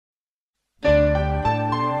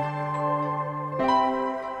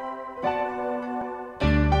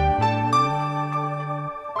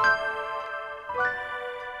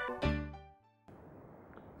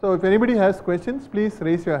So if anybody has questions, please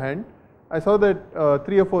raise your hand. I saw that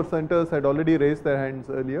 3 or 4 centers had already raised their hands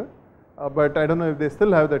earlier, but I don't know if they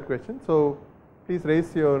still have that question. So please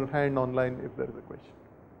raise your hand online if there is a question.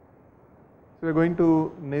 So we are going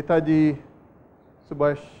to Netaji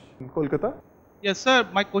Subhash in Kolkata. Yes, sir.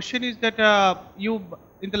 My question is that you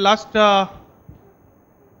in the last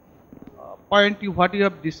point what you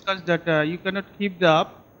have discussed that you cannot keep the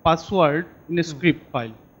password in a script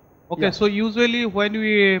file. Okay, Yeah. so usually when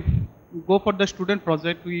we go for the student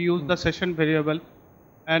project, we use the session variable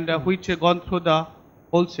and which gone through the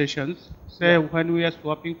whole sessions. Say when we are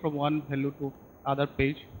swapping from one value to other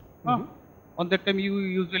page, on that time you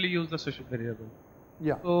usually use the session variable.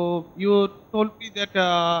 Yeah. So you told me that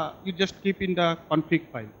you just keep in the config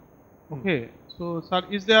file. Okay. So sir,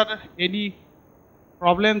 is there any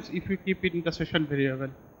problems if you keep it in the session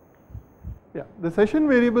variable? Yeah, the session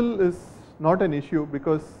variable is not an issue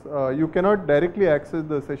because you cannot directly access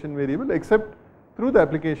the session variable except through the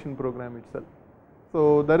application program itself.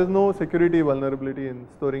 So there is no security vulnerability in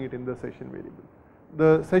storing it in the session variable.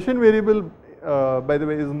 The session variable, by the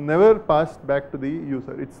way, is never passed back to the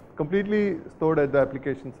user. It's completely stored at the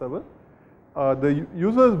application server. The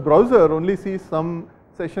user's browser only sees some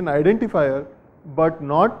session identifier, but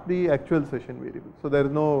not the actual session variable. So there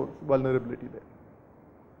is no vulnerability there.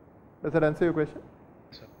 Does that answer your question?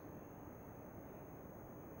 Sir.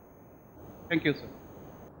 Thank you, sir.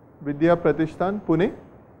 Vidya Pratishthan, Pune.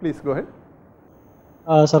 Please go ahead.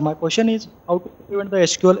 Sir, my question is how to prevent the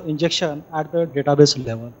SQL injection at the database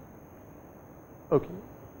level? Okay.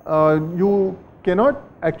 You cannot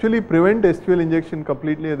actually prevent SQL injection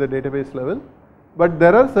completely at the database level, but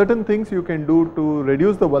there are certain things you can do to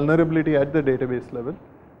reduce the vulnerability at the database level.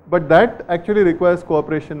 But that actually requires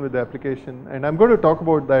cooperation with the application, and I'm going to talk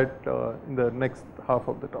about that in the next half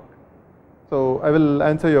of the talk. So I will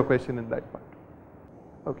answer your question in that part.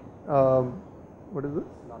 Okay. What is this?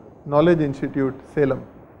 Knowledge Institute, Salem.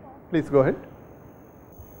 Please go ahead.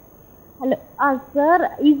 Hello, sir.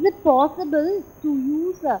 Is it possible to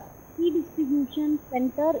use a key distribution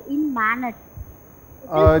center in Manet?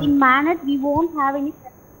 Because in Manet we won't have any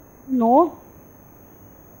nodes.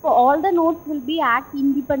 So all the nodes will be act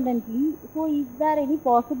independently. So is there any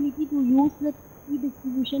possibility to use the key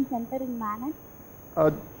distribution center in Manet?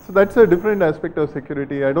 So that's a different aspect of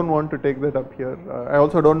security. I don't want to take that up here. I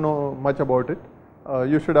also don't know much about it.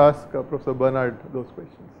 You should ask Professor Bernard those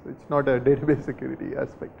questions. It's not a database security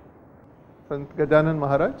aspect. Sant Gajanan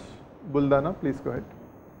Maharaj, Buldana, please go ahead.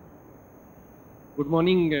 Good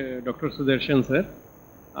morning, Dr. Sudarshan sir.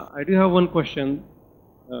 I do have one question.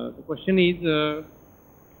 The question is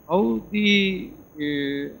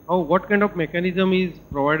what kind of mechanism is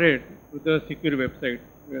provided to the secure website,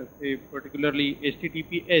 say particularly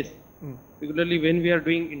HTTPS, particularly when we are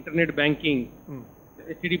doing internet banking,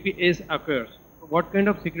 HTTPS occurs. What kind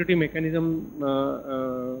of security mechanism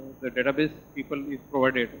the database people is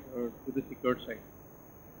provided to the secured site?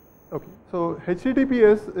 Okay, so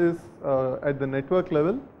HTTPS is at the network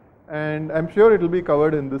level, and I'm sure it will be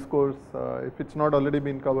covered in this course. If it's not already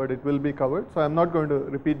been covered, it will be covered. So I'm not going to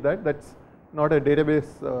repeat that. That's not a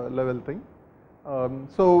database level thing.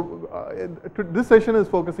 This session is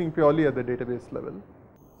focusing purely at the database level.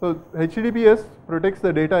 So HTTPS protects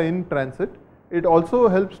the data in transit. It also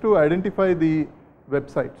helps to identify the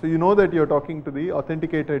website. So you know that you're talking to the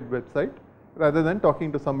authenticated website rather than talking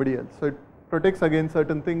to somebody else. So it protects against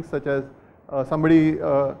certain things such as somebody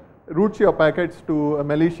routes your packets to a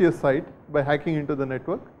malicious site by hacking into the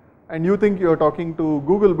network, and you think you're talking to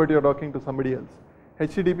Google but you're talking to somebody else.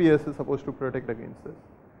 HTTPS is supposed to protect against this.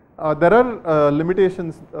 There are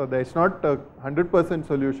limitations. It's not a 100%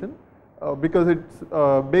 solution because it's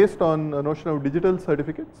based on a notion of digital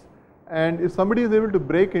certificates. And if somebody is able to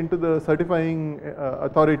break into the certifying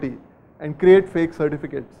authority and create fake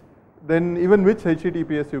certificates, then even with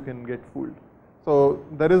HTTPS you can get fooled. So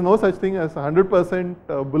there is no such thing as 100%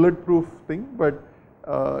 bulletproof thing, but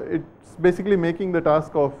it's basically making the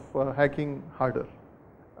task of hacking harder.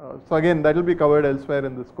 So again, that will be covered elsewhere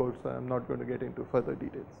in this course. I'm not going to get into further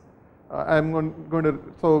details.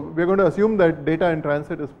 So we're going to assume that data in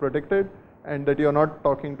transit is protected, and that you're not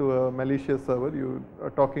talking to a malicious server, you are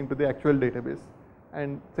talking to the actual database.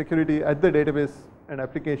 And security at the database and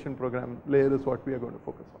application program layer is what we are going to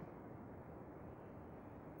focus on.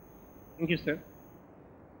 Thank you, sir.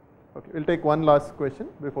 Okay, we'll take one last question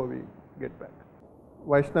before we get back.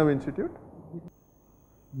 Vaishnav Institute.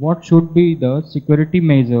 What should be the security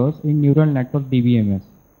measures in neural network DBMS?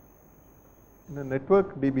 In a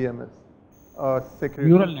network DBMS? Security.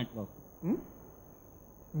 Neural network.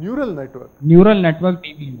 Neural network? Neural network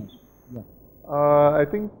DBMS. Yeah. I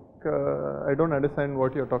think I don't understand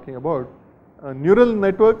what you're talking about. Neural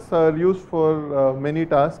networks are used for many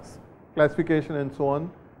tasks, classification and so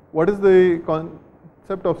on. What is the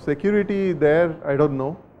concept of security there? I don't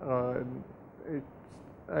know.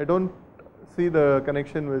 I don't see the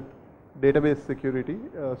connection with database security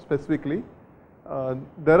specifically.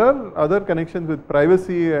 There are other connections with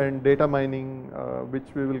privacy and data mining,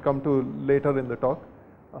 which we will come to later in the talk.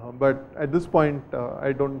 But at this point,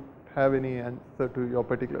 I don't have any answer to your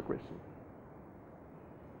particular question.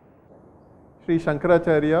 Sri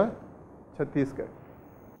Shankaracharya, Chhattisgarh.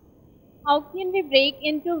 How can we break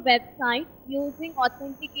into websites using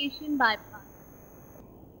authentication bypass?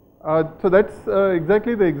 So that's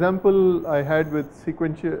exactly the example I had with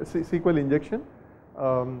SQL injection.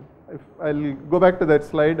 If I'll go back to that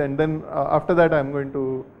slide, and then after that I'm going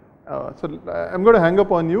to I'm going to hang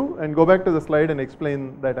up on you and go back to the slide and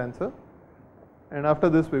explain that answer. And after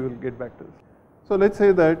this we will get back to this. So let's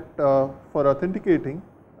say that for authenticating,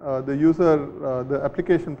 the user, the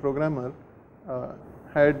application programmer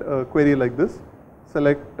had a query like this: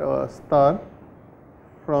 select star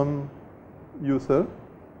from user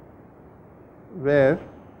where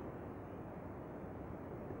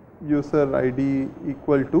user ID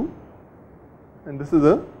equal to, and this is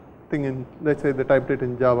a thing in, let's say they typed it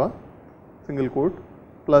in Java, single quote,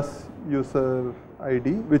 plus user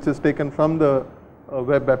ID, which is taken from the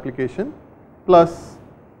web application, plus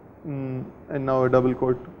and now a double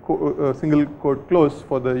quote, single quote close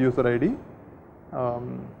for the user ID,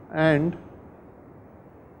 and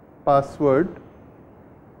password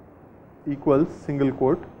equals single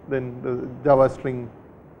quote, then the Java string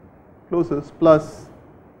closes, plus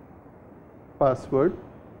password,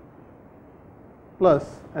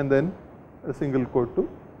 plus, and then a single quote to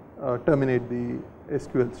terminate the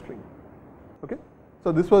SQL string. Okay.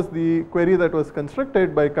 So this was the query that was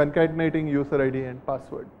constructed by concatenating user ID and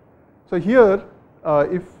password. So here,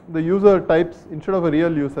 if the user types, instead of a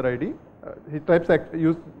real user ID, he types,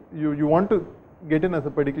 you want to get in as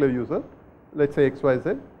a particular user, let's say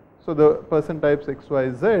XYZ. So the person types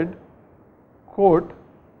XYZ quote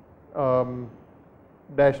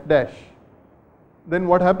dash dash. Then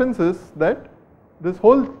what happens is that this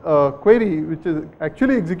whole query, which is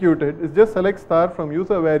actually executed, is just select star from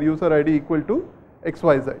user where user ID equal to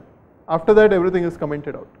XYZ. After that, everything is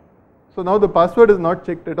commented out. So now the password is not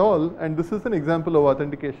checked at all, and this is an example of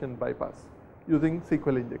authentication bypass using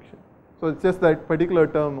SQL injection. So it's just that particular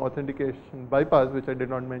term, authentication bypass, which I did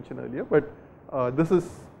not mention earlier, but this is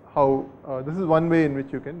how, this is one way in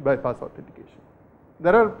which you can bypass authentication.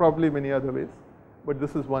 There are probably many other ways, but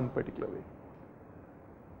this is one particular way.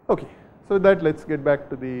 Okay, so with that, let's get back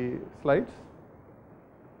to the slides.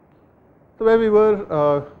 So where we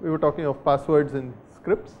were talking of passwords in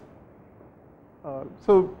scripts.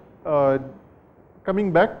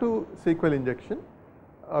 Coming back to SQL injection,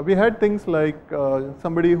 we had things like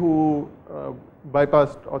somebody who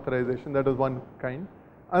bypassed authorization, that was one kind.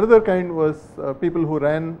 Another kind was people who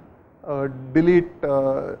ran delete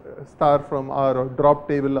star from R or drop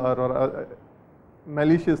table R or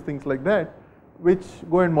malicious things like that, which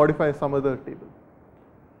go and modify some other table.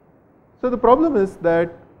 So the problem is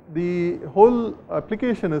that the whole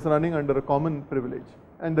application is running under a common privilege,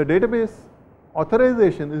 and the database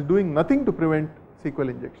authorization is doing nothing to prevent SQL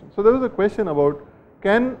injection. So there was a question about,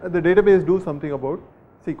 can the database do something about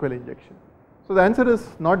SQL injection? So the answer is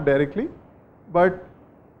not directly, but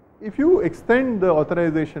if you extend the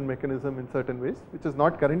authorization mechanism in certain ways, which is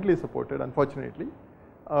not currently supported, unfortunately,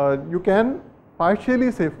 you can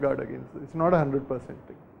partially safeguard against this. It's not a 100%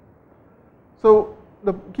 thing. So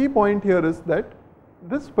the key point here is that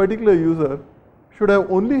this particular user should have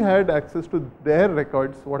only had access to their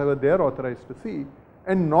records, whatever they are authorized to see,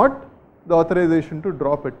 and not the authorization to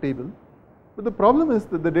drop a table. But the problem is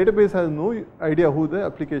that the database has no idea who the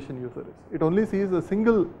application user is. It only sees a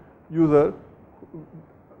single user,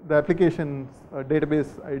 the application's database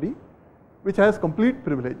ID, which has complete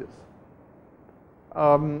privileges.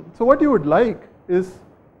 So what you would like is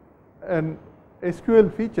an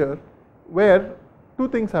SQL feature where two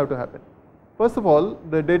things have to happen. First of all,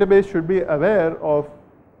 the database should be aware of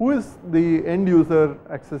who is the end user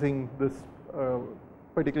accessing this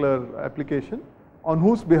particular application, on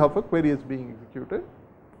whose behalf a query is being executed.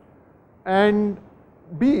 And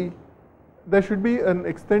B, there should be an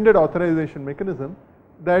extended authorization mechanism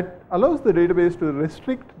that allows the database to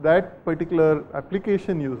restrict that particular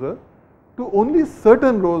application user to only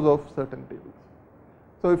certain rows of certain tables.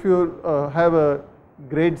 So if you have a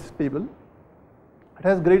grades table, it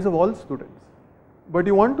has grades of all students, but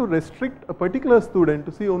you want to restrict a particular student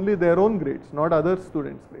to see only their own grades, not other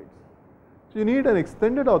students' grades. So you need an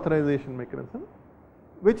extended authorization mechanism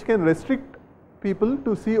which can restrict people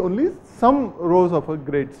to see only some rows of a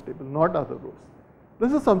grades table, not other rows.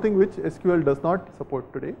 This is something which SQL does not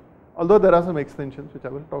support today, although there are some extensions which I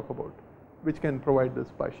will talk about, which can provide this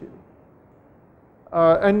partially.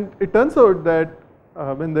 And it turns out that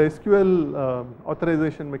when the SQL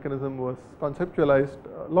authorization mechanism was conceptualized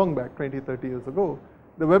long back, 20-30 years ago,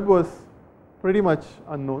 the web was pretty much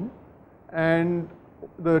unknown, and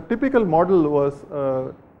the typical model was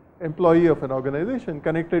an employee of an organization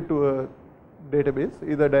connected to a database,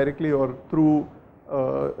 either directly or through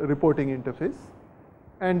a reporting interface,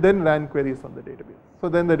 and then ran queries on the database. So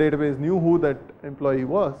then the database knew who that employee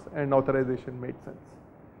was, and authorization made sense.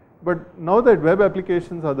 But now that web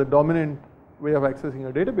applications are the dominant way of accessing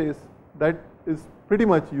a database, that is pretty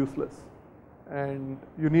much useless, and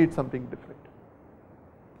you need something different.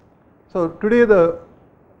 So today the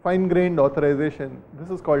fine-grained authorization,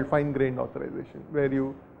 this is called fine-grained authorization, where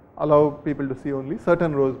you allow people to see only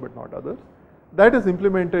certain rows but not others. That is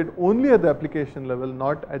implemented only at the application level,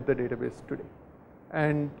 not at the database today.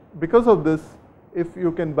 And because of this, if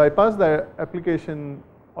you can bypass the application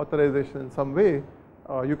authorization in some way,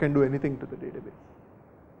 you can do anything to the database.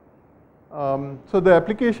 So the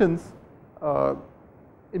applications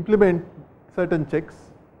implement certain checks,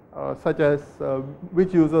 such as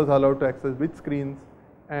which users are allowed to access which screens,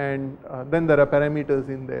 and then there are parameters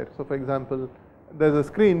in there. So for example, there's a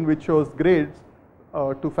screen which shows grades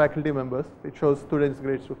to faculty members. It shows students'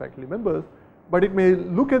 grades to faculty members, but it may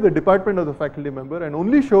look at the department of the faculty member and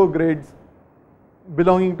only show grades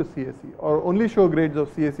belonging to CSE, or only show grades of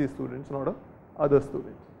CSE students, not of other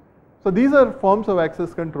students. So these are forms of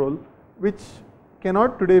access control which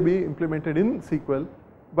cannot today be implemented in SQL,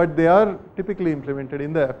 but they are typically implemented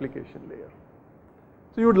in the application layer.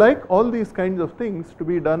 So you would like all these kinds of things to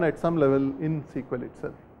be done at some level in SQL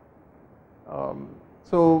itself.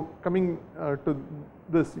 So coming to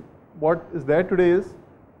this, what is there today is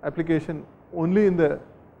application only in the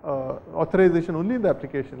authorization only in the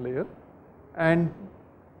application layer, and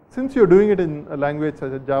since you're doing it in a language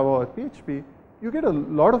such as Java or PHP, you get a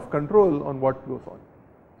lot of control on what goes on.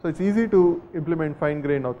 So it's easy to implement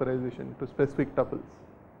fine-grained authorization to specific tuples,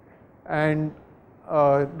 and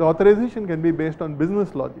the authorization can be based on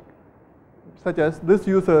business logic, such as this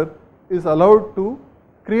user is allowed to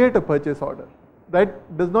create a purchase order.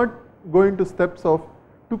 That does not go into steps of,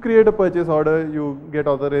 to create a purchase order you get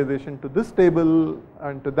authorization to this table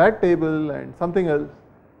and to that table and something else.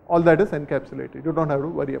 All that is encapsulated, you don't have to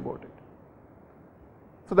worry about it.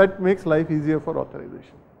 So that makes life easier for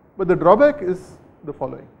authorization. But the drawback is the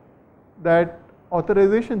following, that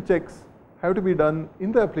authorization checks have to be done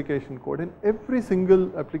in the application code, and every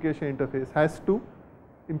single application interface has to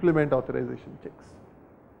implement authorization checks.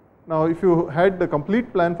 Now if you had the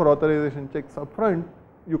complete plan for authorization checks up front,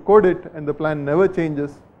 you code it and the plan never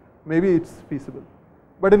changes, maybe it's feasible.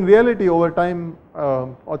 But in reality, over time,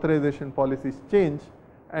 authorization policies change,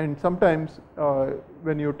 and sometimes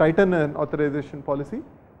when you tighten an authorization policy,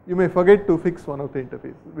 you may forget to fix one of the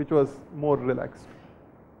interfaces, which was more relaxed.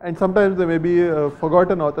 And sometimes there may be a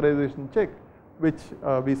forgotten authorization check, which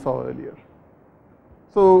we saw earlier.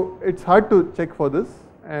 So it's hard to check for this,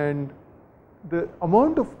 and the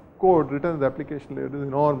amount of code written in the application layer is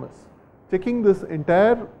enormous. Checking this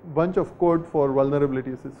entire bunch of code for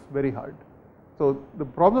vulnerabilities is very hard. So the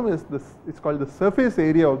problem is this, it's called the surface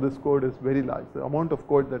area of this code is very large. The amount of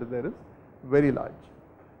code that is there is very large.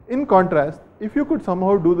 In contrast, if you could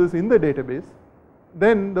somehow do this in the database,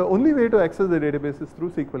 then the only way to access the database is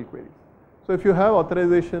through SQL queries. So if you have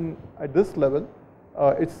authorization at this level,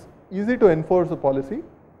 it's easy to enforce a policy,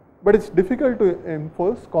 but it's difficult to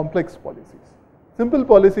enforce complex policies. Simple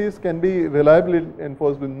policies can be reliably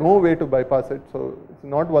enforced with no way to bypass it, so it's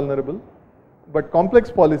not vulnerable, but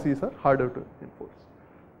complex policies are harder to enforce.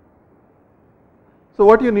 So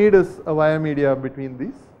what you need is a via media between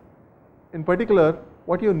these. In particular,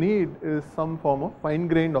 what you need is some form of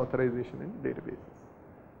fine-grained authorization in databases.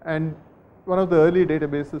 And one of the early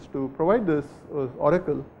databases to provide this was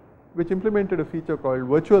Oracle, which implemented a feature called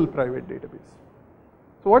virtual private database.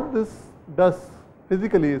 So what this does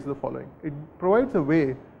physically is the following. It provides a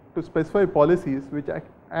way to specify policies which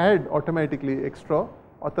add automatically extra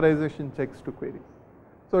authorization checks to queries.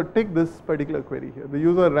 So take this particular query here. The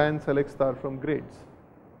user ran select star from grades.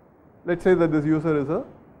 Let's say that this user is a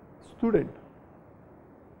student.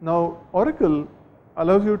 Now Oracle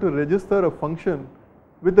allows you to register a function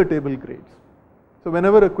with the table grades. So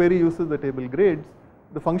whenever a query uses the table grades,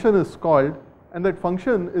 the function is called, and that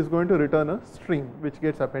function is going to return a string which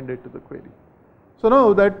gets appended to the query. So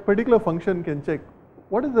now that particular function can check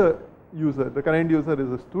what is the user. The current user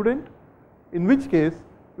is a student, in which case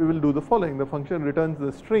we will do the following. The function returns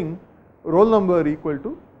the string roll number equal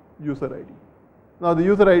to user ID. Now the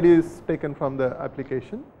user ID is taken from the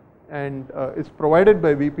application and is provided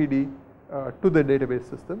by VPD to the database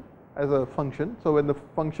system as a function. So when the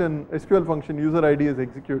function SQL function user ID is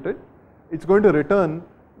executed, it's going to return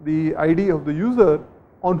the ID of the user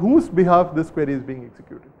on whose behalf this query is being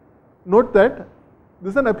executed. Note that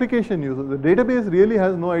this is an application user. The database really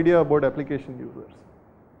has no idea about application users.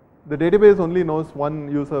 The database only knows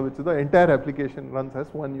one user, which is the entire application runs as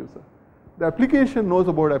one user. The application knows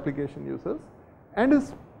about application users and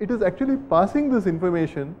it is actually passing this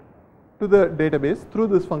information to the database through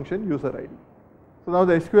this function user ID. So now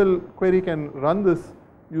the SQL query can run this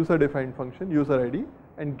user defined function user ID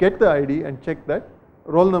and get the ID and check that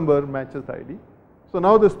roll number matches the ID. So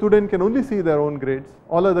now the student can only see their own grades,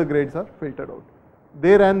 all other grades are filtered out.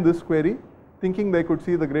 They ran this query thinking they could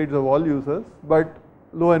see the grades of all users, but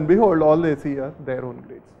lo and behold, all they see are their own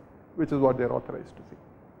grades, which is what they are authorized to see.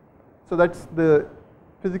 So that's the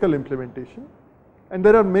physical implementation, and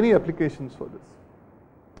there are many applications for this.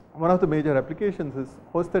 One of the major applications is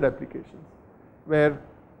hosted applications, where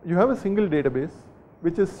you have a single database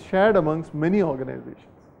which is shared amongst many organizations.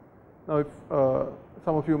 Now, if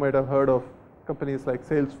some of you might have heard of companies like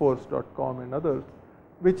Salesforce.com and others,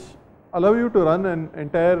 which allow you to run an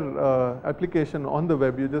entire application on the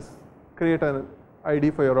web. You just create an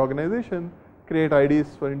ID for your organization, create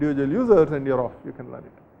IDs for individual users, and you're off, you can run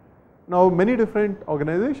it. Now, many different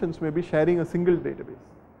organizations may be sharing a single database.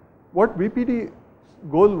 What VPD's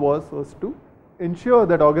goal was to ensure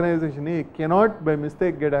that organization A cannot by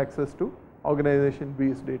mistake get access to organization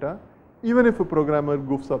B's data, even if a programmer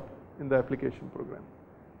goofs up in the application program.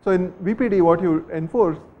 So in VPD, what you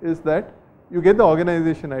enforce is that you get the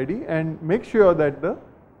organization ID and make sure that the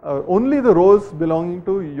only the rows belonging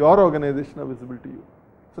to your organization are visible to you.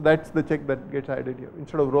 So that's the check that gets added here.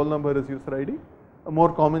 Instead of roll number as user ID, a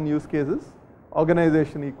more common use case is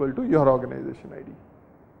organization equal to your organization ID.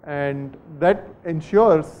 And that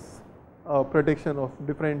ensures protection of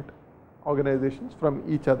different organizations from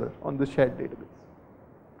each other on the shared database.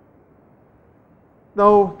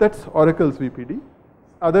 Now that's Oracle's VPD.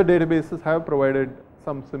 Other databases have provided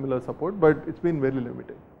some similar support, but it's been very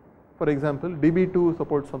limited. For example, DB2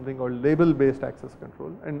 supports something called label-based access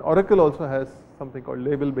control, and Oracle also has something called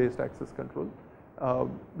label-based access control,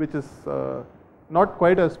 which is not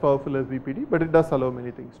quite as powerful as VPD, but it does allow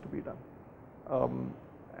many things to be done.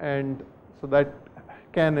 And so that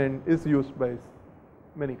can and is used by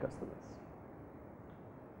many customers.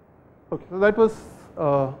 Okay, so that was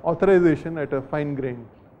authorization at a fine-grained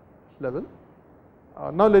level.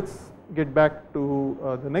 Now let's get back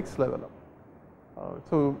to the next level up.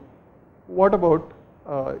 So what about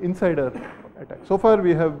insider attacks? So far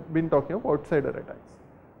we have been talking about outsider attacks.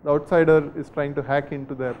 The outsider is trying to hack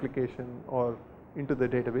into the application or into the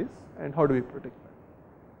database, and how do we protect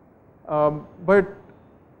that? But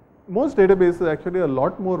most databases actually are a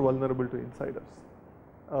lot more vulnerable to insiders.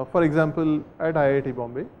 For example, at IIT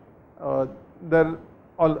Bombay, there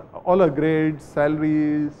all our grades,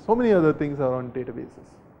 salaries, so many other things are on databases.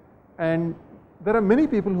 And there are many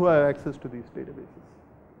people who have access to these databases.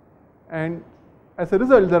 And as a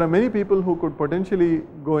result, there are many people who could potentially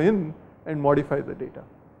go in and modify the data.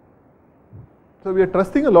 So we are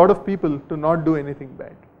trusting a lot of people to not do anything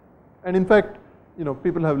bad. And in fact,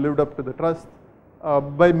 people have lived up to the trust.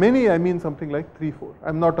 By many, I mean something like 3-4.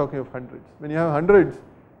 I'm not talking of hundreds. When you have hundreds,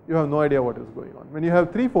 you have no idea what is going on. When you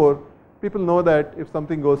have 3-4, people know that if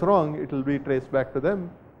something goes wrong, it will be traced back to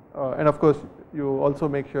them. And of course, you also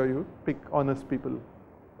make sure you pick honest people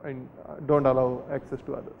and don't allow access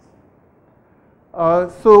to others.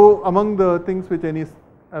 So among the things which any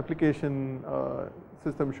application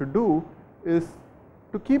system should do is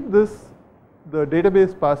to keep the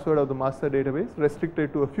database password of the master database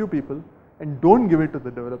restricted to a few people and don't give it to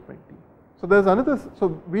the development team. So there's another,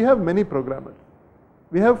 so we have many programmers.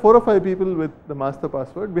 We have 4 or 5 people with the master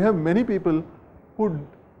password. We have many people who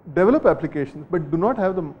develop applications but do not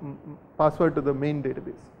have the password to the main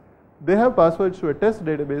database. They have passwords to a test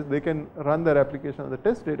database. They can run their application on the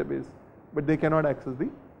test database, but they cannot access the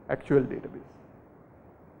actual database.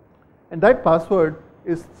 And that password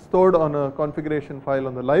is stored on a configuration file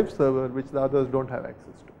on the live server, which the others don't have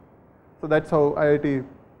access to. So that's how IIT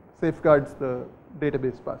safeguards the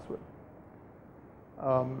database password.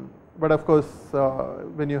 But of course,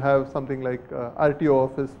 when you have something like RTO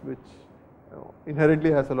office, which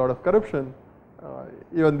inherently has a lot of corruption,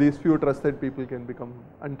 even these few trusted people can become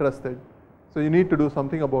untrusted. So you need to do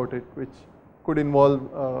something about it, which could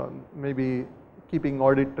involve maybe keeping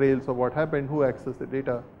audit trails of what happened, who accessed the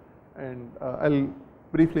data, and I'll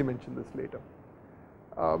briefly mention this later.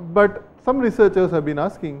 But some researchers have been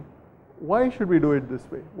asking, why should we do it this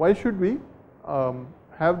way? Why should we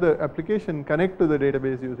have the application connect to the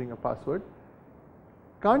database using a password?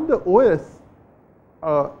 Can't the OS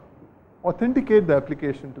authenticate the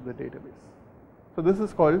application to the database? So this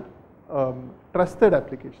is called trusted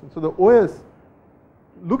application. So the OS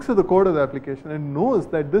looks at the code of the application and knows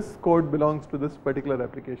that this code belongs to this particular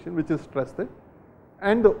application, which is trusted,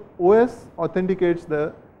 and the OS authenticates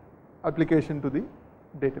the application to the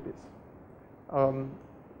database.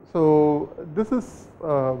 So this is,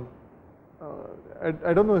 I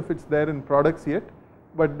don't know if it's there in products yet,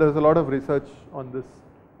 but there's a lot of research on this,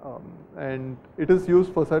 and it is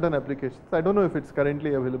used for certain applications. I don't know if it's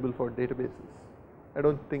currently available for databases. I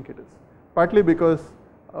don't think it is. Partly because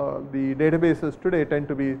the databases today tend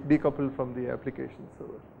to be decoupled from the application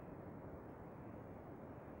server.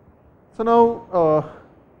 So now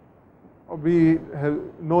we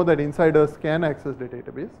know that insiders can access the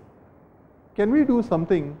database. Can we do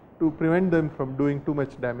something to prevent them from doing too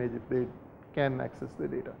much damage if they can access the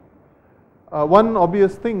data? One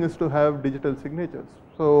obvious thing is to have digital signatures.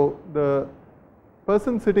 So the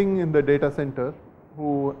person sitting in the data center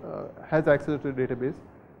who has access to the database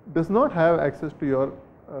does not have access to your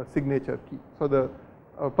signature key. So the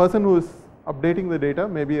person who is updating the data,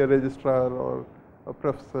 maybe a registrar or a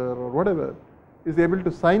professor or whatever, is able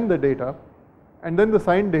to sign the data, and then the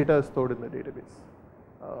signed data is stored in the database.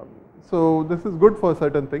 So this is good for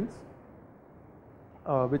certain things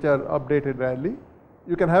which are updated rarely.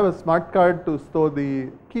 You can have a smart card to store the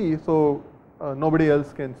key, so nobody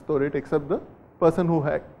else can store it except the person who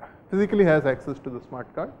physically has access to the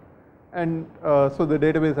smart card, and so the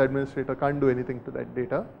database administrator can't do anything to that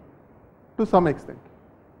data to some extent.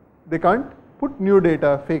 They can't put new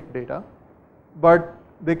data, fake data, but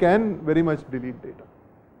they can very much delete data.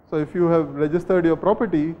 So if you have registered your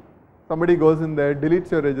property, somebody goes in there,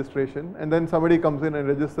 deletes your registration, and then somebody comes in and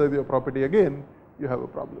registers your property again, you have a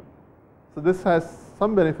problem. So this has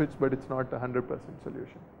some benefits, but it's not a 100%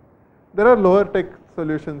 solution. There are lower tech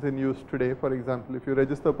solutions in use today. For example, if you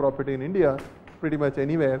register property in India, pretty much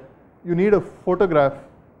anywhere, you need a photograph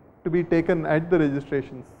to be taken at the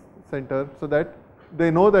registration center so that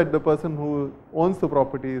they know that the person who owns the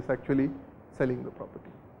property is actually selling the property.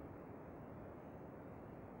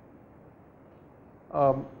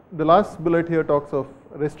 The last bullet here talks of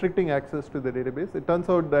restricting access to the database. It turns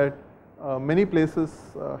out that many places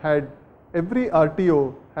had every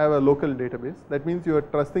RTO have a local database. That means you are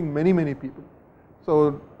trusting many people.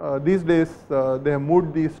 So these days they have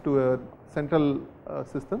moved these to a central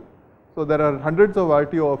system. So there are hundreds of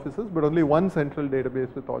RTO offices, but only one central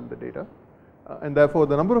database with all the data. And therefore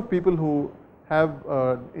the number of people who have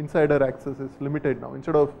insider access is limited now.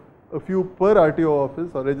 Instead of a few per RTO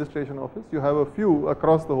office or registration office, you have a few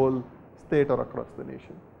across the whole state or across the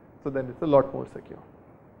nation. So then it's a lot more secure.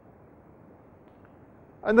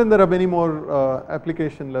 And then there are many more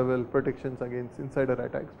application level protections against insider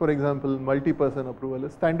attacks. For example, multi-person approval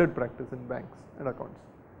is standard practice in banks and accounts.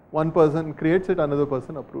 One person creates it, another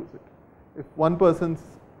person approves it. If one person's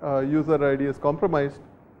user ID is compromised,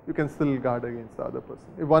 you can still guard against the other person.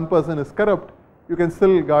 If one person is corrupt, you can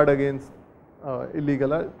still guard against illegal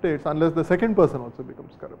updates unless the second person also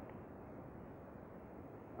becomes corrupt.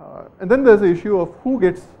 And then there's the issue of who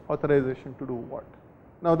gets authorization to do what.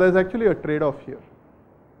 Now there's actually a trade-off here.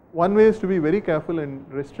 One way is to be very careful and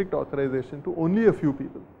restrict authorization to only a few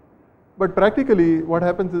people. But practically what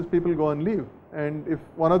happens is people go on leave, and if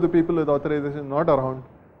one of the people with authorization is not around,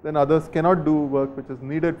 then others cannot do work which is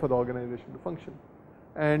needed for the organization to function.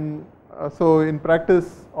 And so in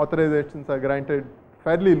practice, authorizations are granted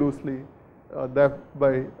fairly loosely,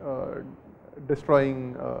 thereby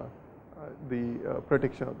destroying the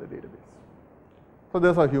protection of the database. So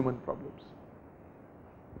those are human problems.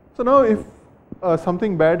 So now if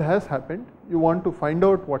something bad has happened, you want to find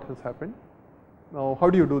out what has happened. Now how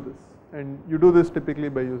do you do this? And you do this typically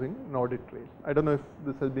by using an audit trail. I don't know if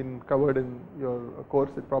this has been covered in your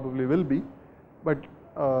course, it probably will be, but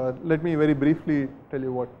let me very briefly tell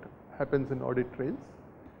you what happens in audit trails.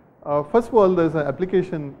 First of all, there's an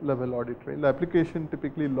application level audit trail. The application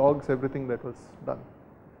typically logs everything that was done.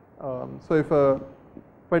 So if a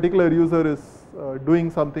particular user is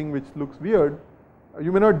doing something which looks weird,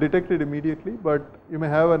 you may not detect it immediately, but you may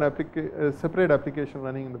have a separate application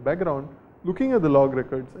running in the background looking at the log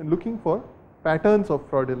records and looking for patterns of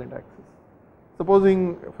fraudulent access.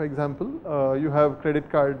 Supposing, for example, you have credit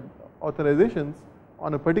card authorizations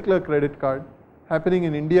on a particular credit card happening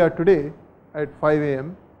in India today at 5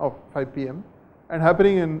 AM or 5 PM and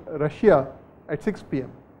happening in Russia at 6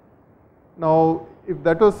 PM. Now, if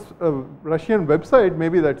that was a Russian website,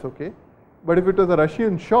 maybe that's okay. But if it was a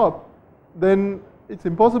Russian shop, then it's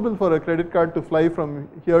impossible for a credit card to fly from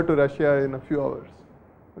here to Russia in a few hours.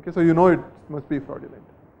 Okay, so you know it must be fraudulent.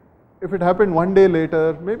 If it happened one day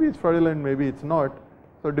later, maybe it's fraudulent, maybe it's not.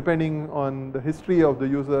 So depending on the history of the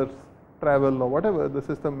user's travel or whatever, the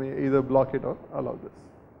system may either block it or allow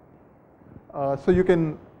this. So you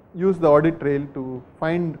can use the audit trail to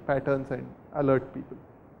find patterns and alert people.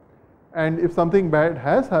 And if something bad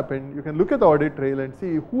has happened, you can look at the audit trail and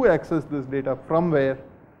see who accessed this data from where,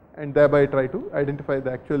 and thereby try to identify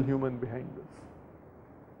the actual human behind this.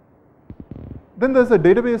 Then there's a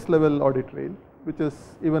database level audit trail, which is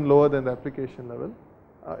even lower than the application level.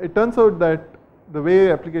 It turns out that the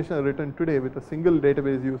way applications are written today with a single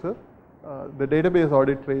database user, the database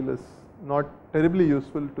audit trail is not terribly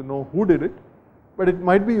useful to know who did it, but it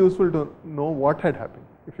might be useful to know what had happened.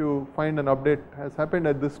 If you find an update has happened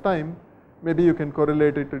at this time, maybe you can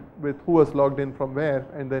correlate it with who was logged in from where,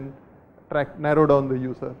 and then narrow down the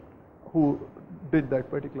user who did that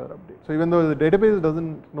particular update. So even though the database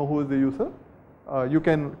doesn't know who is the user, you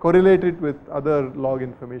can correlate it with other log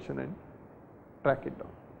information and track it down.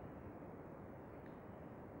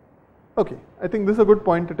 Okay, I think this is a good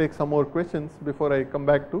point to take some more questions before I come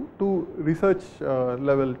back to two research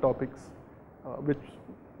level topics, which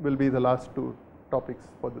will be the last two topics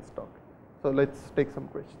for this talk. So let's take some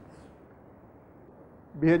questions.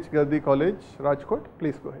 BH Gardi College, Rajkot,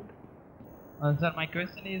 please go ahead. Sir, my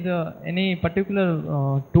question is any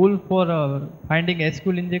particular tool for finding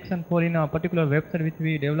SQL injection for in a particular website which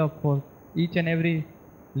we develop for each and every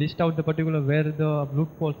list out the particular where the brute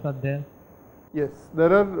force are there? Yes,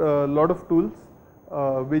 there are a lot of tools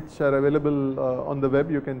which are available on the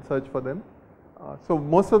web. You can search for them. So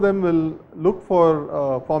most of them will look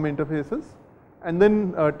for form interfaces and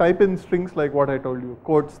then type in strings like what I told you,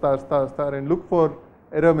 quote star star star, and look for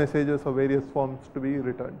error messages of various forms to be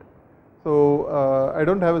returned. So I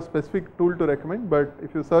don't have a specific tool to recommend, but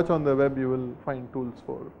if you search on the web, you will find tools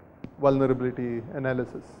for vulnerability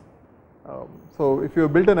analysis. So if you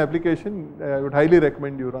have built an application, I would highly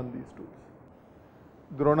recommend you run these tools.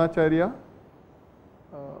 Dronacharya,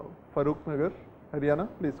 Farooq Nagar, Haryana,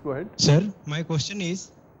 please go ahead. Sir, my question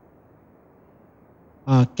is,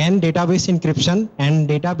 can database encryption and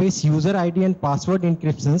database user ID and password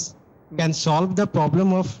encryptions can solve the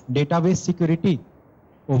problem of database security?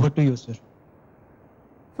 Over to you, sir.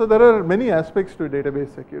 So there are many aspects to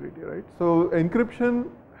database security, right? So encryption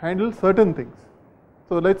handles certain things.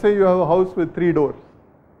 So let's say you have a house with 3 doors.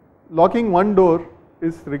 Locking one door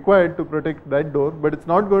is required to protect that door, but it's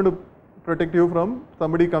not going to protect you from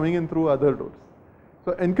somebody coming in through other doors.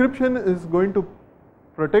 So encryption is going to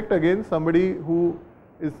protect against somebody who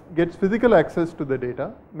gets physical access to the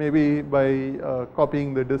data, maybe by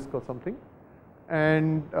copying the disk or something.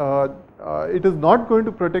 And it is not going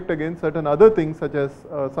to protect against certain other things, such as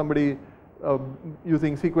somebody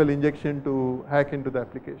using SQL injection to hack into the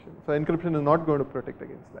application. So encryption is not going to protect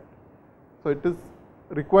against that. So it is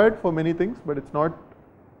required for many things, but it's not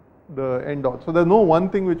the end all. So there's no one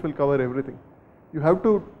thing which will cover everything. You have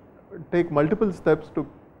to take multiple steps to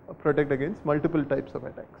protect against multiple types of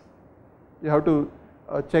attacks. You have to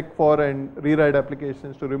check for and rewrite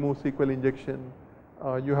applications to remove SQL injection.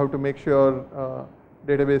 You have to make sure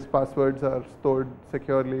database passwords are stored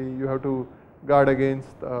securely. You have to guard against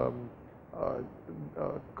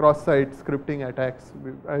cross-site scripting attacks.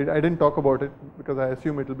 I didn't talk about it because I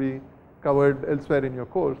assume it will be covered elsewhere in your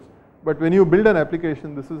course. But when you build an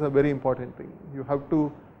application, this is a very important thing. You have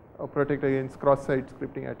to protect against cross-site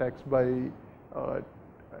scripting attacks by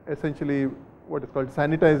essentially what is called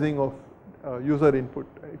sanitizing of user input.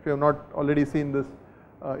 If you have not already seen this,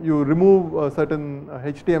 you remove certain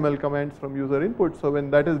HTML commands from user input. So when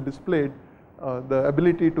that is displayed, the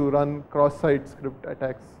ability to run cross-site script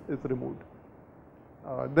attacks is removed.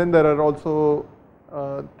 Then there are also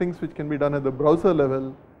things which can be done at the browser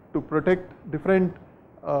level to protect different,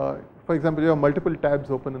 for example, you have multiple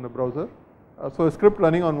tabs open in the browser. So a script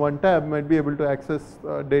running on one tab might be able to access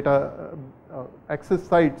access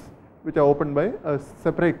sites which are opened by a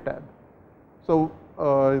separate tab. So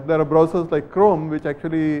there are browsers like Chrome which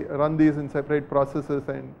actually run these in separate processes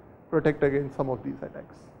and protect against some of these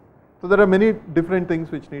attacks. So there are many different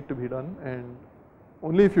things which need to be done, and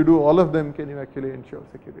only if you do all of them can you actually ensure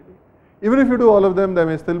security. Even if you do all of them, there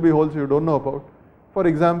may still be holes you don't know about. For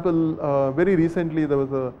example, very recently there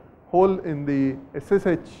was a hole in the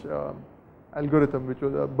SSH algorithm, which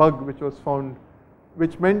was a bug which was found,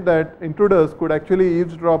 which meant that intruders could actually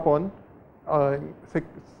eavesdrop on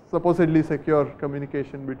supposedly secure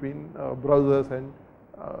communication between browsers and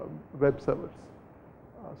web servers.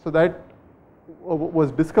 So that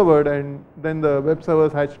was discovered, and then the web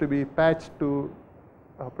servers had to be patched to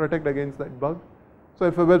protect against that bug. So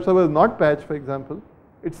if a web server is not patched, for example,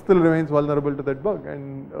 it still remains vulnerable to that bug,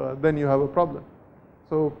 and then you have a problem.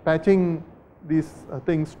 So patching these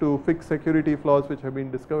things to fix security flaws which have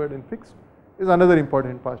been discovered and fixed is another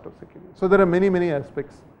important part of security. So there are many, many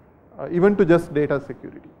aspects, even to just data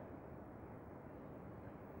security.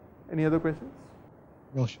 Any other questions?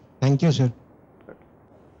 No, sir. Thank you, sir. Okay.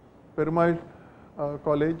 Perumal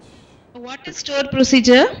College. What is store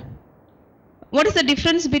procedure? What is the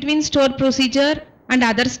difference between store procedure and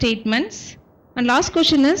other statements? And last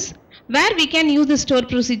question is, where we can use the store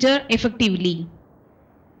procedure effectively?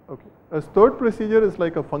 Okay. A stored procedure is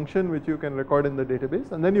like a function which you can record in the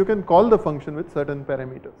database, and then you can call the function with certain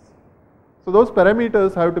parameters. So those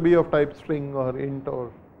parameters have to be of type string or int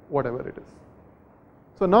or whatever it is.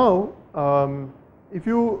 So now, if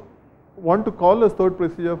you want to call a stored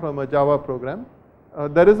procedure from a Java program,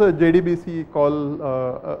 there is a JDBC call,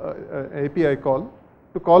 API call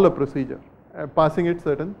to call a procedure, passing it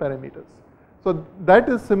certain parameters. So that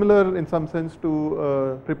is similar in some sense to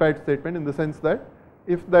a prepared statement, in the sense that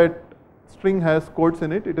if that string has quotes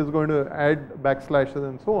in it, it is going to add backslashes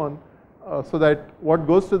and so on, so that what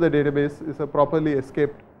goes to the database is a properly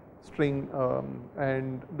escaped string,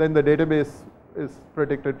 and then the database is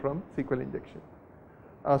protected from SQL injection.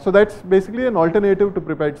 So that's basically an alternative to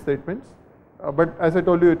prepared statements, but as I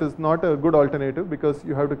told you, it is not a good alternative because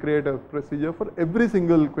you have to create a procedure for every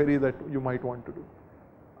single query that you might want to do.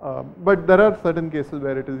 But there are certain cases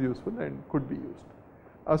where it is useful and could be used.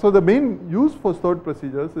 So the main use for stored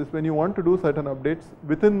procedures is when you want to do certain updates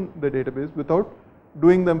within the database without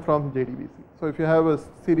doing them from JDBC. So if you have a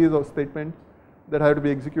series of statements that have to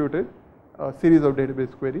be executed, a series of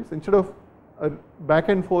database queries, instead of a back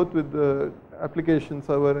and forth with the application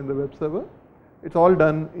server and the web server, it's all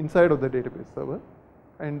done inside of the database server,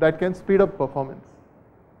 and that can speed up performance.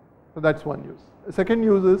 So that's one use. The second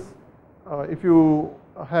use is if you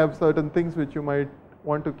have certain things which you might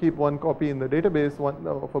want to keep one copy in the database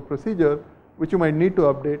of a procedure which you might need to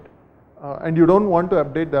update, and you don't want to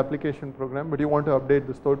update the application program, but you want to update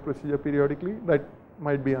the stored procedure periodically, that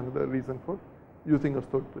might be another reason for using a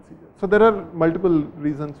stored procedure. So there are multiple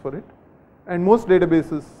reasons for it, and most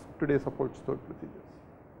databases today support stored procedures.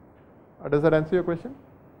 Does that answer your question?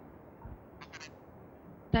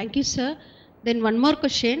 Thank you, sir. Then one more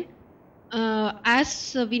question.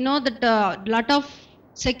 As we know that a lot of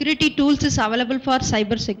security tools is available for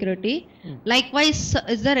cyber security. Likewise,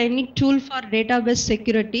 is there any tool for database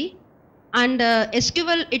security? And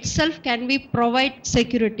SQL itself, can we provide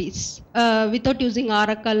securities without using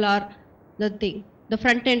Oracle or the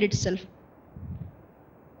front end itself?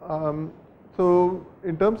 So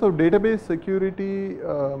in terms of database security,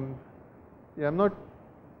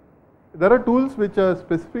 there are tools which are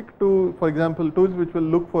specific to, for example, tools which will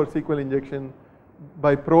look for SQL injection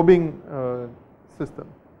by probing system.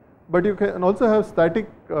 But you can also have static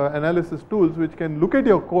analysis tools which can look at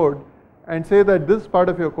your code and say that this part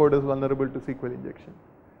of your code is vulnerable to SQL injection.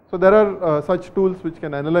 So there are such tools which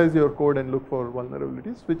can analyze your code and look for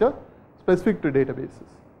vulnerabilities which are specific to databases.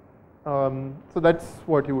 So that's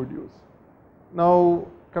what you would use. Now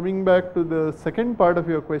coming back to the second part of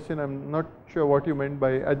your question, I'm not sure what you meant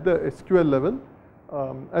by at the SQL level.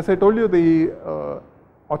 As I told you, the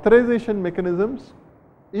authorization mechanisms,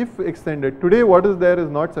 if extended, today what is there is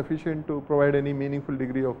not sufficient to provide any meaningful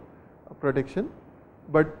degree of protection,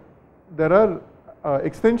 but there are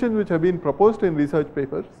extensions which have been proposed in research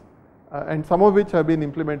papers, and some of which have been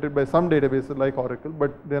implemented by some databases like Oracle,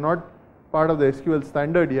 but they are not part of the SQL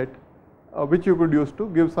standard yet, which you could use to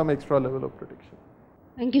give some extra level of protection.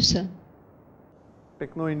 Thank you, sir.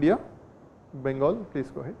 Techno India, Bengal, please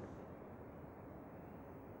go ahead.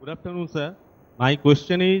 Good afternoon, sir. My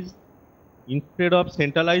question is, instead of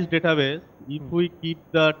centralized database, if we keep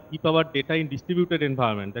our data in distributed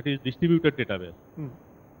environment, that is distributed database,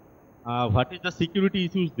 what is the security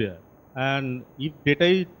issues there? And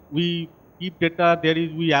if we keep data,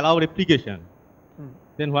 we allow replication,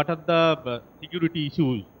 then what are the security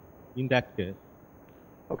issues in that case?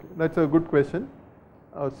 Okay, that's a good question.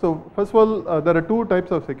 So first of all, there are two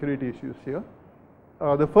types of security issues here.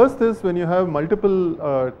 The first is when you have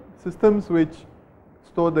multiple systems which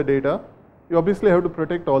store the data, you obviously have to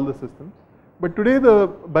protect all the systems. But today,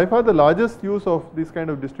 by far the largest use of these kind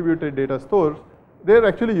of distributed data stores, they are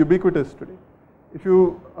actually ubiquitous today. If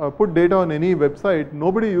you put data on any website,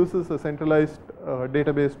 nobody uses a centralized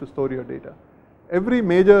database to store your data. Every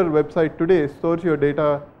major website today stores your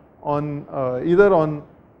data on either on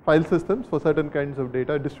file systems for certain kinds of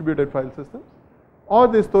data, distributed file systems, or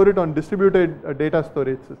they store it on distributed data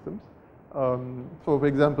storage systems. So for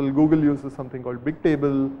example, Google uses something called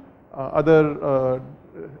Bigtable, other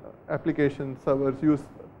application servers use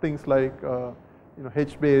things like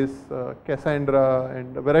HBase, Cassandra,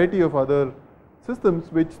 and a variety of other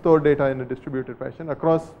systems which store data in a distributed fashion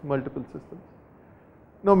across multiple systems.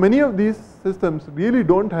 Now many of these systems really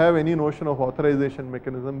don't have any notion of authorization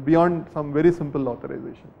mechanism beyond some very simple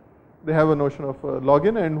authorization. They have a notion of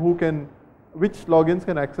login and which logins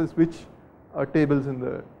can access which tables in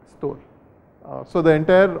the store. So the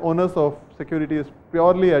entire onus of security is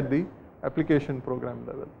purely at the application program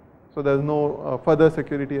level. So there is no further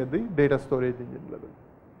security at the data storage engine level.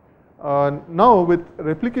 Now with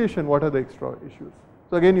replication, what are the extra issues?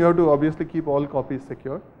 So again, you have to obviously keep all copies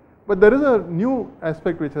secure. But there is a new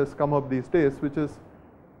aspect which has come up these days, which is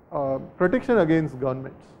protection against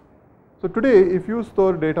governments. So today, if you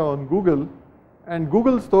store data on Google, and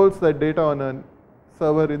Google stores that data on a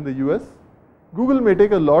server in the US, Google may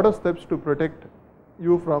take a lot of steps to protect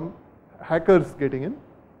you from hackers getting in.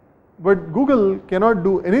 But Google cannot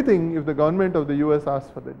do anything if the government of the US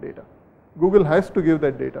asks for that data. Google has to give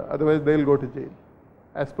that data, otherwise they'll go to jail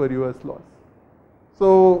as per US laws.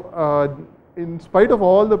 So in spite of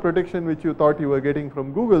all the protection which you thought you were getting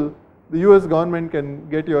from Google, the US government can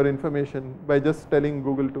get your information by just telling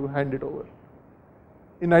Google to hand it over.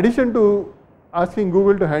 In addition to asking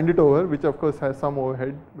Google to hand it over, which of course has some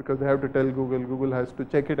overhead because they have to tell Google, Google has to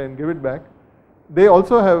check it and give it back, they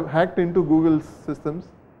also have hacked into Google's systems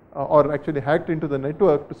or actually hacked into the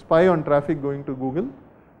network to spy on traffic going to Google.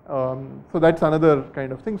 So that's another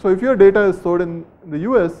kind of thing. So if your data is stored in the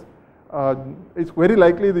US, it's very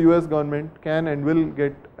likely the US government can and will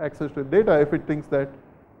get access to the data if it thinks that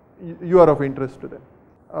you are of interest to them.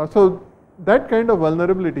 So that kind of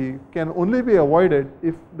vulnerability can only be avoided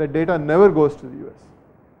if the data never goes to the US.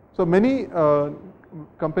 So many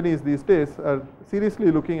companies these days are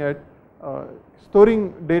seriously looking at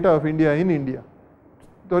storing data of India in India,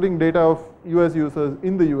 storing data of US users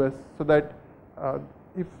in the US, so that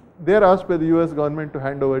if they are asked by the US government to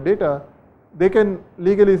hand over data, they can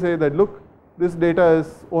legally say that, look, this data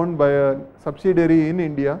is owned by a subsidiary in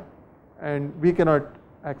India and we cannot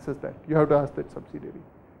access that. You have to ask that subsidiary.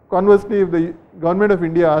 Conversely, if the government of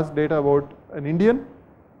India asks data about an Indian,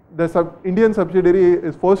 the Indian subsidiary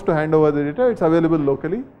is forced to hand over the data. It's available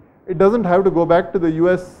locally. It doesn't have to go back to the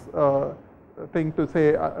US thing to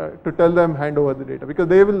say, to tell them hand over the data, because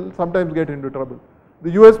they will sometimes get into trouble.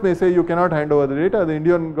 The US may say you cannot hand over the data, the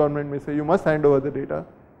Indian government may say you must hand over the data,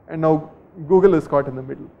 and now Google is caught in the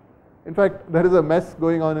middle. In fact, there is a mess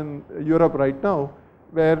going on in Europe right now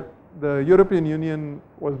where the European Union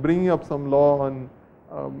was bringing up some law on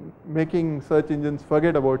making search engines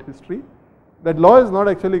forget about history. That law is not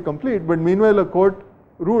actually complete, but meanwhile a court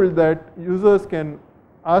ruled that users can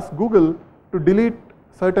ask Google to delete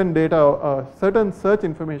certain data, certain search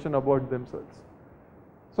information about themselves.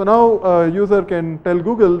 So now a user can tell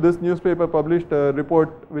Google, this newspaper published a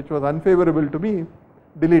report which was unfavorable to me,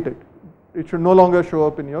 delete it. It should no longer show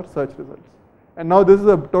up in your search results. And now this is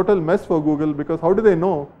a total mess for Google, because how do they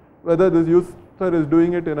know whether this user is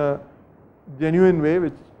doing it in a genuine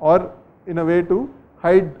way or in a way to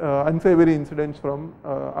hide unsavory incidents from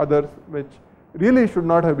others which really should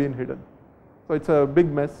not have been hidden. So it's a big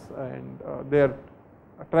mess, and they are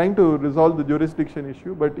trying to resolve the jurisdiction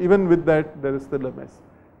issue, but even with that there is still a mess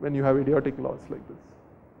when you have idiotic laws like this.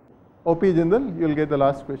 OP Jindal, you will get the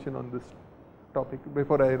last question on this topic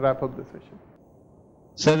before I wrap up the session.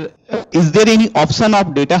 Sir, is there any option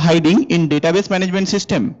of data hiding in database management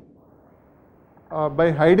system?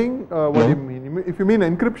 By hiding, what do you mean? If you mean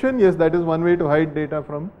encryption, yes, that is one way to hide data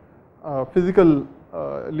from physically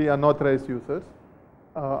unauthorized users.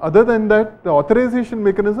 Other than that, the authorization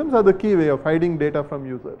mechanisms are the key way of hiding data from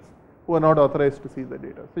users who are not authorized to see the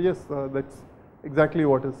data. So yes, that's exactly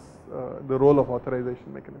what is the role of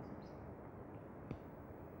authorization mechanisms.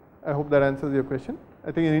 I hope that answers your question.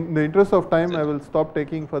 I think in the interest of time, I will stop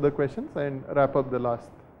taking further questions and wrap up the last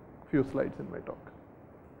few slides in my talk.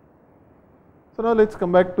 So now let's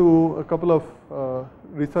come back to a couple of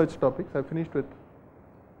research topics. I finished with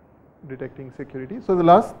detecting security. So the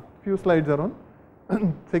last few slides are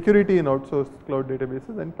on security in outsourced cloud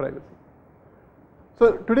databases and privacy.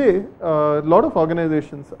 So today, a lot of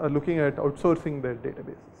organizations are looking at outsourcing their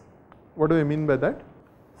databases. What do I mean by that?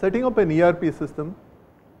 Setting up an ERP system,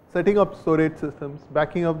 setting up storage systems,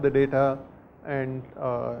 backing up the data, and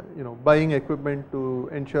buying equipment to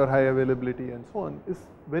ensure high availability and so on is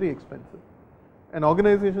very expensive. An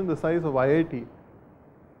organization the size of IIT,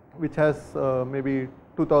 which has maybe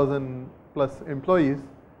 2,000 plus employees,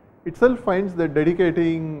 itself finds that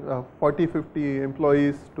dedicating 40-50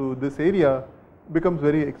 employees to this area becomes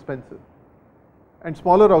very expensive. And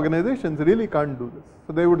smaller organizations really can't do this.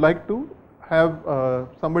 So they would like to have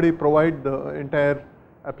somebody provide the entire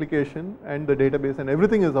application and the database, and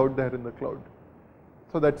everything is out there in the cloud.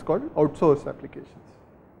 So that's called outsourced applications.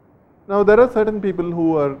 Now there are certain people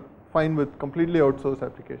who are fine with completely outsourced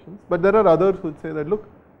applications, but there are others who would say that, look,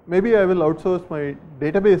 maybe I will outsource my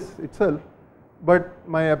database itself, but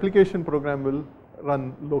my application program will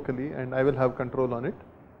run locally and I will have control on it.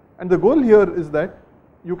 And the goal here is that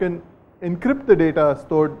you can encrypt the data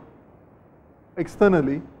stored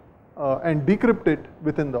externally and decrypt it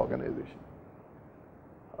within the organization.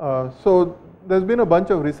 So there's been a bunch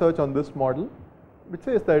of research on this model which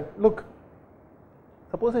says that, look,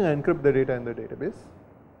 supposing I encrypt the data in the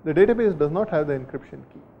database does not have the encryption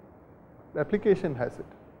key. The application has it.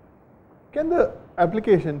 Can the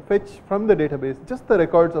application fetch from the database just the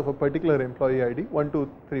records of a particular employee ID 1, 2,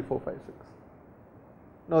 3, 4, 5, 6?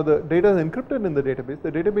 Now the data is encrypted in the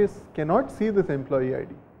database cannot see this employee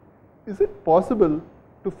ID. Is it possible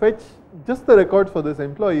to fetch just the records for this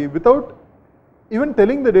employee without even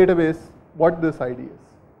telling the database what this ID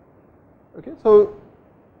is? Okay, so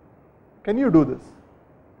can you do this?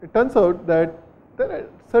 It turns out that there are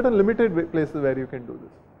certain limited places where you can do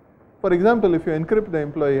this. For example, if you encrypt the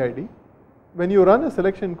employee ID, when you run a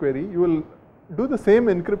selection query, you will do the same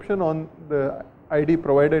encryption on the ID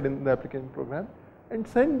provided in the application program and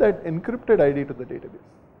send that encrypted ID to the database.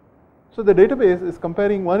 So the database is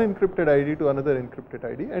comparing one encrypted ID to another encrypted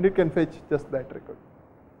ID, and it can fetch just that record.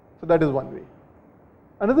 So that is one way.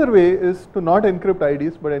 Another way is to not encrypt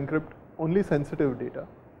IDs but encrypt only sensitive data.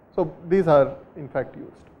 So these are in fact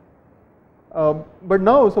used. But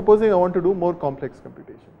now supposing I want to do more complex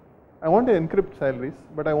computation. I want to encrypt salaries,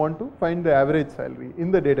 but I want to find the average salary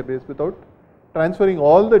in the database without transferring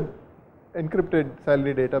all the encrypted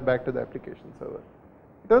salary data back to the application server.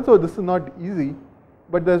 It turns out this is not easy,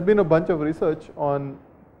 but there's been a bunch of research on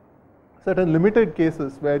certain limited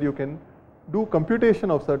cases where you can do computation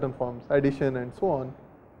of certain forms, addition and so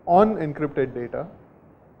on encrypted data,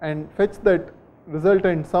 and fetch that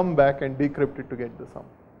resultant sum back and decrypt it to get the sum.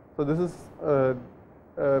 So this is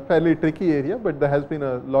a fairly tricky area, but there has been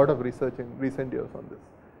a lot of research in recent years on this.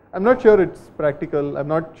 I'm not sure it's practical, I'm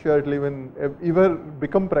not sure it will even ever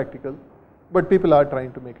become practical, but people are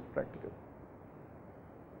trying to make it practical.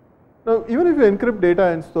 Now, even if you encrypt data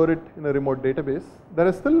and store it in a remote database, there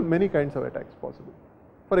are still many kinds of attacks possible.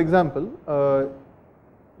 For example, a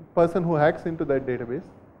person who hacks into that database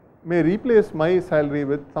may replace my salary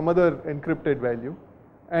with some other encrypted value,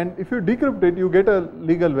 and if you decrypt it, you get a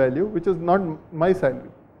legal value which is not my salary.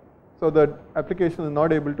 So the application is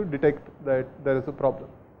not able to detect that there is a problem.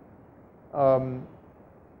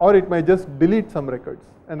 Or it might just delete some records,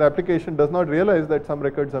 and the application does not realize that some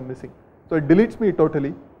records are missing. So it deletes me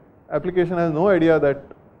totally. Application has no idea that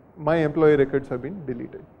my employee records have been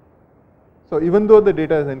deleted. So even though the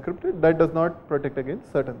data is encrypted, that does not protect against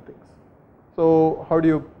certain things. So how do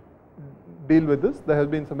you deal with this? There has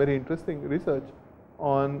been some very interesting research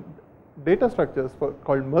on data structures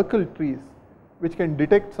called Merkle trees, which can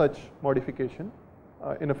detect such modification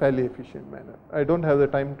in a fairly efficient manner. I don't have the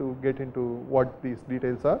time to get into what these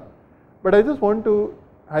details are, but I just want to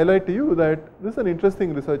highlight to you that this is an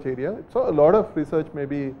interesting research area. It saw a lot of research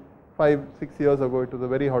maybe 5-6 years ago. It was a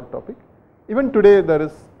very hot topic. Even today there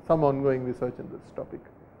is some ongoing research in this topic.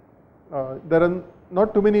 There are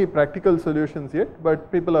not too many practical solutions yet,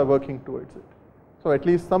 but people are working towards it. So at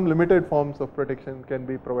least some limited forms of protection can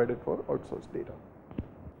be provided for outsourced data.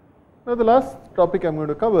 Now the last topic I'm going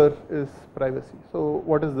to cover is privacy. So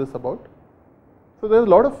what is this about? So there's a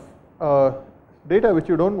lot of data which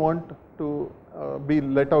you don't want to be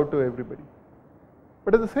let out to everybody.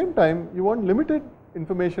 But at the same time, you want limited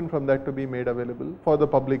information from that to be made available for the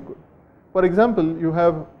public good. For example, you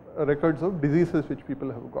have records of diseases which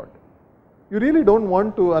people have got. You really don't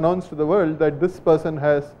want to announce to the world that this person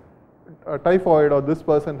has typhoid or this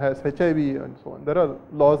person has HIV and so on. There are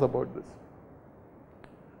laws about this.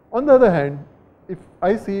 On the other hand, if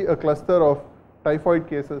I see a cluster of typhoid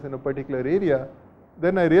cases in a particular area,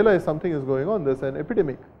 then I realize something is going on, there's an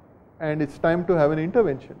epidemic, and it's time to have an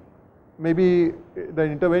intervention. Maybe the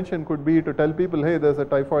intervention could be to tell people, hey, there's a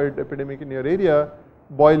typhoid epidemic in your area,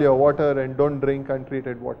 boil your water and don't drink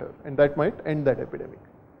untreated water, and that might end that epidemic.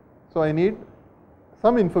 So I need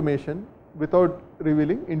some information without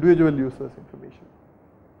revealing individual users' information.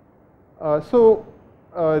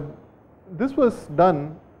 This was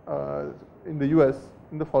done in the US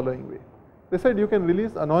in the following way. They said you can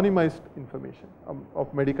release anonymized information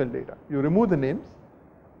of medical data. You remove the names,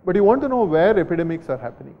 but you want to know where epidemics are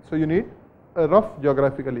happening. So you need a rough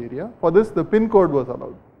geographical area. For this, the PIN code was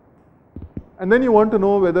allowed. And then you want to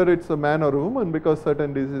know whether it's a man or a woman because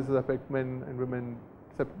certain diseases affect men and women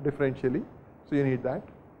differentially. So you need that.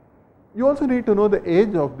 You also need to know the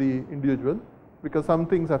age of the individual because some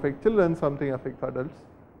things affect children, something affects adults.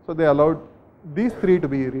 So they allowed these three to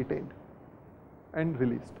be retained and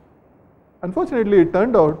released. Unfortunately, it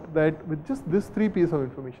turned out that with just these three pieces of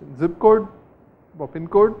information, zip code or pin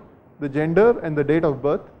code, the gender and the date of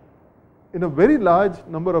birth, in a very large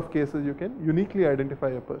number of cases you can uniquely identify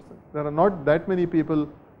a person. There are not that many people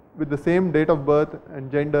with the same date of birth and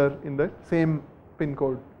gender in the same pin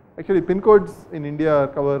code. Actually, pin codes in India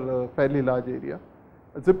cover a fairly large area.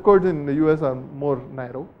 Zip codes in the US are more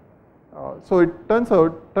narrow. So it turned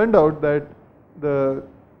out that the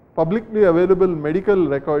publicly available medical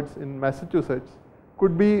records in Massachusetts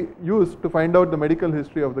could be used to find out the medical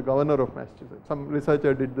history of the governor of Massachusetts. Some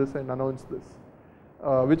researcher did this and announced this,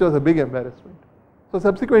 which was a big embarrassment. So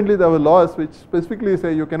subsequently there were laws which specifically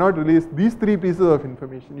say you cannot release these three pieces of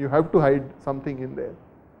information, you have to hide something in there.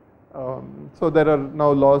 So there are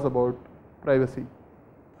now laws about privacy.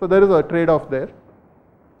 So there is a trade-off there.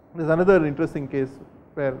 There's another interesting case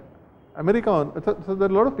where so there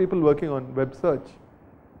are a lot of people working on web search,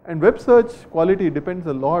 and web search quality depends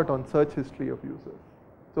a lot on search history of users.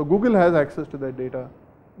 So Google has access to that data,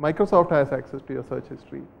 Microsoft has access to your search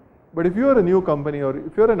history, but if you are a new company or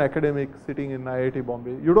if you are an academic sitting in IIT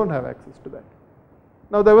Bombay, you don't have access to that.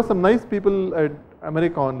 Now there were some nice people at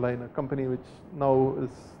America Online, a company which now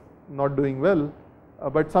is not doing well,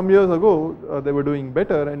 but some years ago they were doing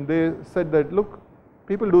better, and they said that look,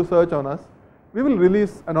 people do search on us, we will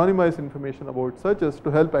release anonymized information about searches to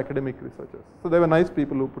help academic researchers. So they were nice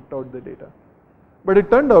people who put out the data. But it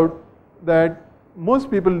turned out that most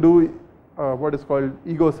people do what is called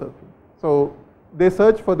ego surfing. So they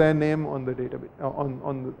search for their name on the database,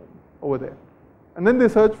 over there. And then they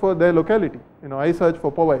search for their locality. I search for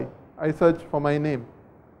Powai, I search for my name.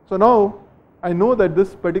 So now I know that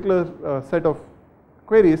this particular set of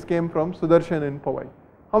queries came from Sudarshan in Powai.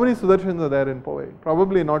 How many Sudarshans are there in Powai?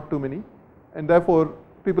 Probably not too many. And therefore,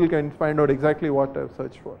 people can find out exactly what I have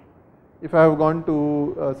searched for. If I have gone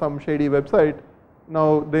to some shady website,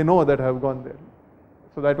 now they know that I have gone there.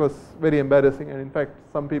 So that was very embarrassing, and in fact,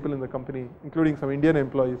 some people in the company, including some Indian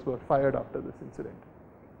employees, were fired after this incident.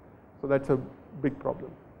 So that's a big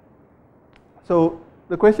problem. So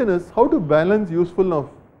the question is how to balance usefulness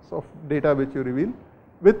of data which you reveal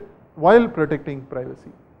while protecting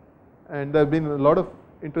privacy. And there have been a lot of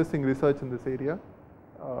interesting research in this area.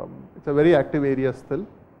 It's a very active area still.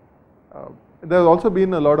 There has also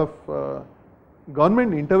been a lot of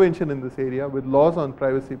government intervention in this area with laws on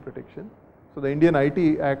privacy protection. So the Indian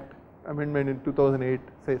IT Act amendment in 2008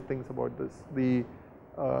 says things about this.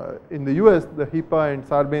 In the US, the HIPAA and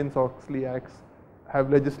Sarbanes-Oxley Acts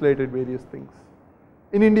have legislated various things.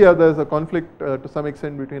 In India, there is a conflict to some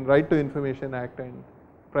extent between Right to Information Act and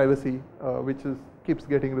privacy, which keeps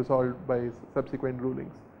getting resolved by subsequent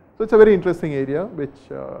rulings. So it's a very interesting area which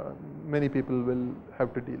many people will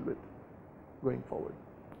have to deal with going forward.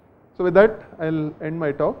 So with that, I'll end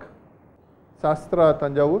my talk. Sastra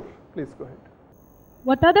Tanjavur, please go ahead.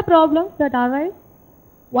 What are the problems that arise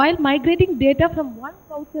while migrating data from one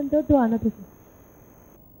cloud center to another system?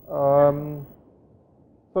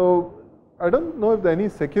 So I don't know if there are any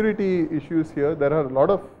security issues here. There are a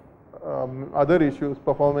lot of other issues,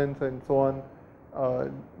 performance and so on.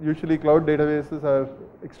 Usually cloud databases are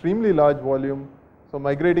extremely large volume, so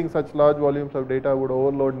migrating such large volumes of data would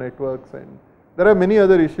overload networks, and there are many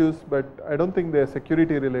other issues, but I don't think they are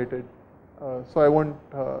security related, so I won't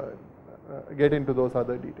get into those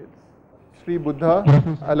other details. Sri Buddha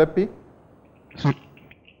Alappi. Sir,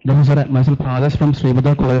 myself Adas from Sri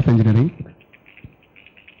Buddha College of Engineering.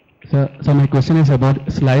 So my question is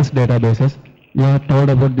about sliced databases. You have told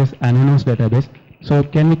about this anonymous database. So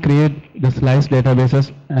can we create the sliced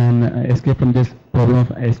databases and escape from this problem of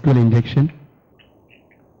SQL injection?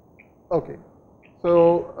 Okay.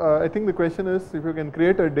 So I think the question is if you can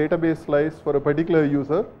create a database slice for a particular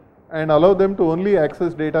user and allow them to only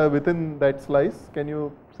access data within that slice, can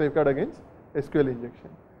you safeguard against SQL injection?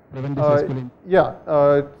 Prevent this SQL injection? Yeah,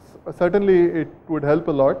 certainly it would help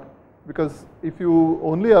a lot, because if you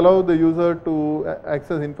only allow the user to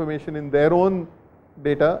access information in their own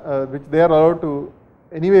data, which they are allowed to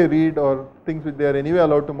anyway read, or things which they are anyway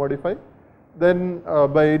allowed to modify, then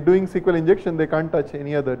by doing SQL injection they can't touch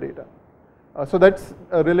any other data. So that's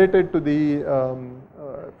related to the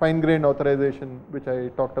fine-grained authorization which I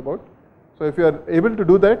talked about. So if you are able to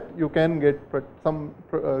do that, you can get some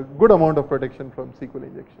good amount of protection from SQL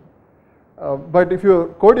injection. But if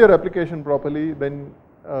you code your application properly, then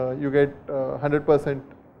you get 100%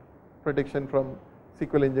 protection from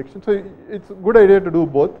SQL injection. So it's a good idea to do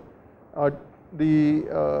both.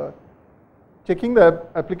 Checking the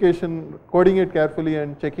application, coding it carefully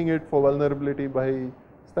and checking it for vulnerability by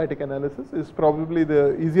static analysis is probably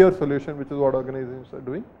the easier solution, which is what organizations are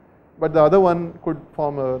doing. But the other one could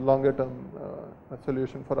form a longer term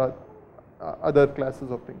solution for other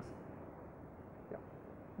classes of things. Yeah.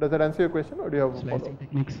 Does that answer your question, or do you have a follow-up?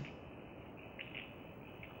 Techniques.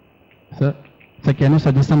 Sir, can you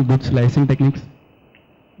suggest some good slicing techniques?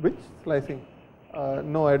 Which slicing?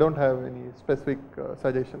 No, I don't have any specific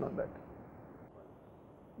suggestion on that.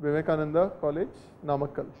 Vivekananda College,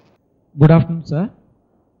 Namakkal. Good afternoon, sir.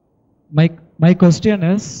 My question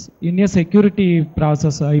is, in a security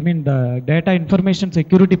process, I mean the data information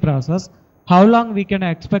security process, how long we can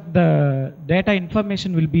expect the data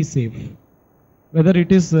information will be safe? Whether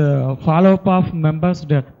it is follow-up of members,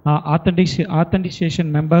 the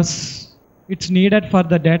authentication members, it's needed for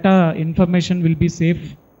the data information will be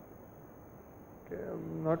safe. Okay,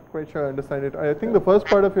 I'm not quite sure I understand it. I think the first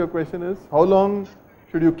part of your question is, how long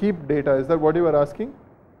should you keep data? Is that what you were asking?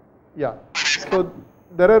 Yeah. So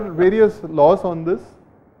there are various laws on this,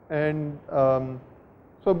 and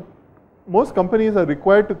so most companies are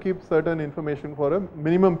required to keep certain information for a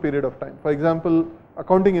minimum period of time. For example,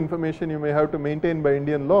 accounting information you may have to maintain by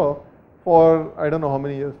Indian law for I don't know how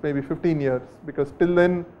many years, maybe 15 years, because till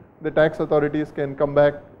then the tax authorities can come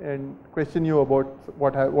back and question you about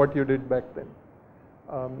what you did back then.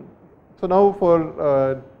 So now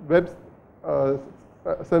for web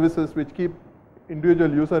services which keep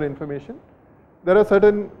individual user information, there are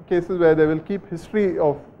certain cases where they will keep history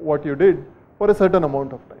of what you did for a certain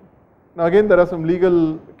amount of time. Now again, there are some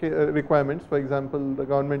legal requirements. For example, the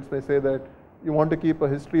governments may say that you want to keep a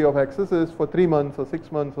history of accesses for 3 months or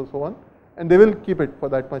 6 months or so on, and they will keep it for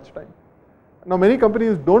that much time. Now many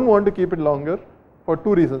companies don't want to keep it longer for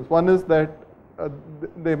two reasons. One is that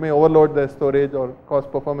they may overload their storage or cause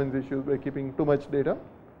performance issues by keeping too much data,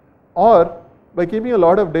 or by keeping a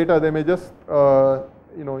lot of data they may just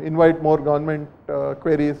invite more government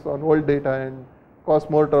queries on old data and cause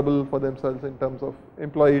more trouble for themselves in terms of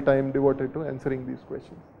employee time devoted to answering these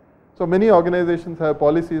questions. So many organizations have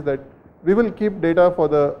policies that we will keep data for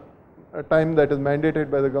the time that is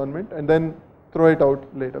mandated by the government and then throw it out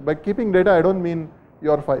later. By keeping data, I don't mean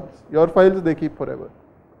your files. Your files they keep forever,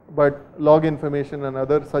 but log information and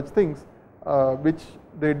other such things which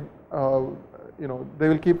they they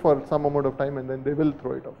will keep for some amount of time and then they will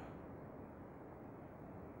throw it off.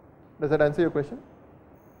 Does that answer your question?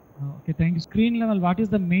 Okay, thank you. Screen level, what is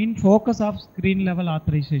the main focus of screen level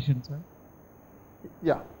authorization, sir?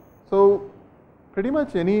 Yeah, so pretty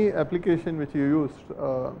much any application which you use,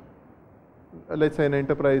 let's say an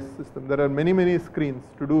enterprise system, there are many screens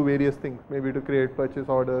to do various things, maybe to create purchase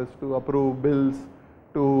orders, to approve bills,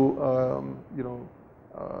 to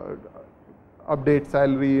update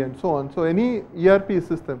salary and so on. So any ERP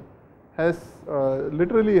system has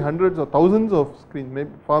literally hundreds or thousands of screens,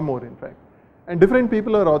 maybe far more in fact. And different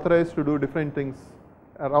people are authorized to do different things,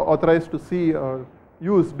 are authorized to see or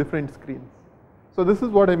use different screens. So this is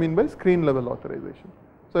what I mean by screen level authorization.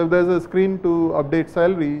 So if there's a screen to update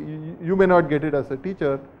salary, you may not get it as a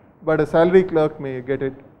teacher, but a salary clerk may get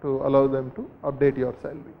it to allow them to update your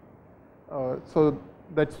salary. So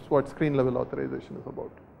that's what screen level authorization is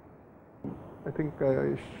about. I think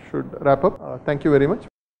I should wrap up. Thank you very much.